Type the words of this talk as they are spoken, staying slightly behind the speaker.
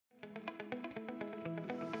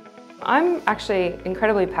I'm actually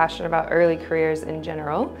incredibly passionate about early careers in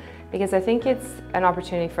general because I think it's an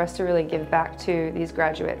opportunity for us to really give back to these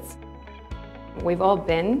graduates. We've all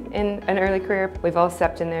been in an early career, we've all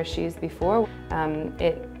stepped in their shoes before.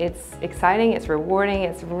 It's exciting, it's rewarding,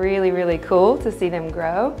 it's really, really cool to see them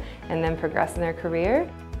grow and then progress in their career.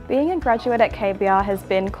 Being a graduate at KBR has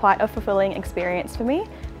been quite a fulfilling experience for me.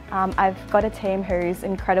 I've got a team who's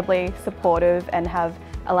incredibly supportive and have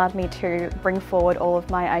allowed me to bring forward all of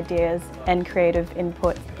my ideas and creative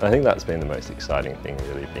input. I think that's been the most exciting thing,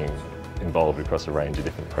 really, being involved across a range of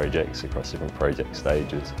different projects, across different project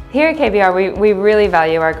stages. Here at KBR, we really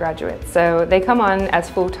value our graduates. So they come on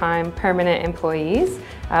as full-time permanent employees.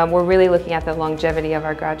 We're really looking at the longevity of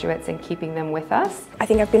our graduates and keeping them with us. I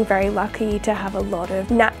think I've been very lucky to have a lot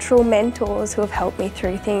of natural mentors who have helped me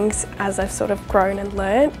through things as I've sort of grown and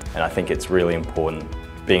learnt. And I think it's really important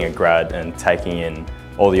being a grad and taking in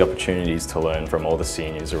all the opportunities to learn from all the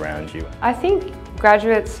seniors around you. I think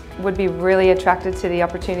graduates would be really attracted to the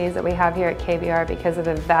opportunities that we have here at KBR because of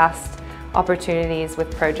the vast opportunities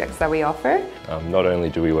with projects that we offer. Not only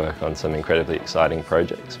do we work on some incredibly exciting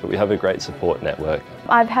projects, but we have a great support network.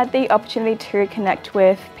 I've had the opportunity to connect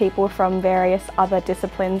with people from various other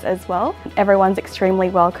disciplines as well. Everyone's extremely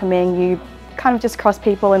welcoming. You kind of just cross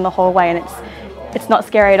people in the hallway and it's not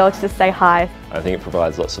scary at all to just say hi. I think it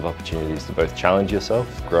provides lots of opportunities to both challenge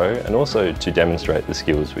yourself, grow, and also to demonstrate the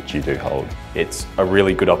skills which you do hold. It's a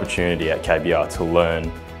really good opportunity at KBR to learn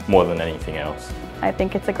more than anything else. I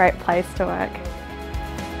think it's a great place to work.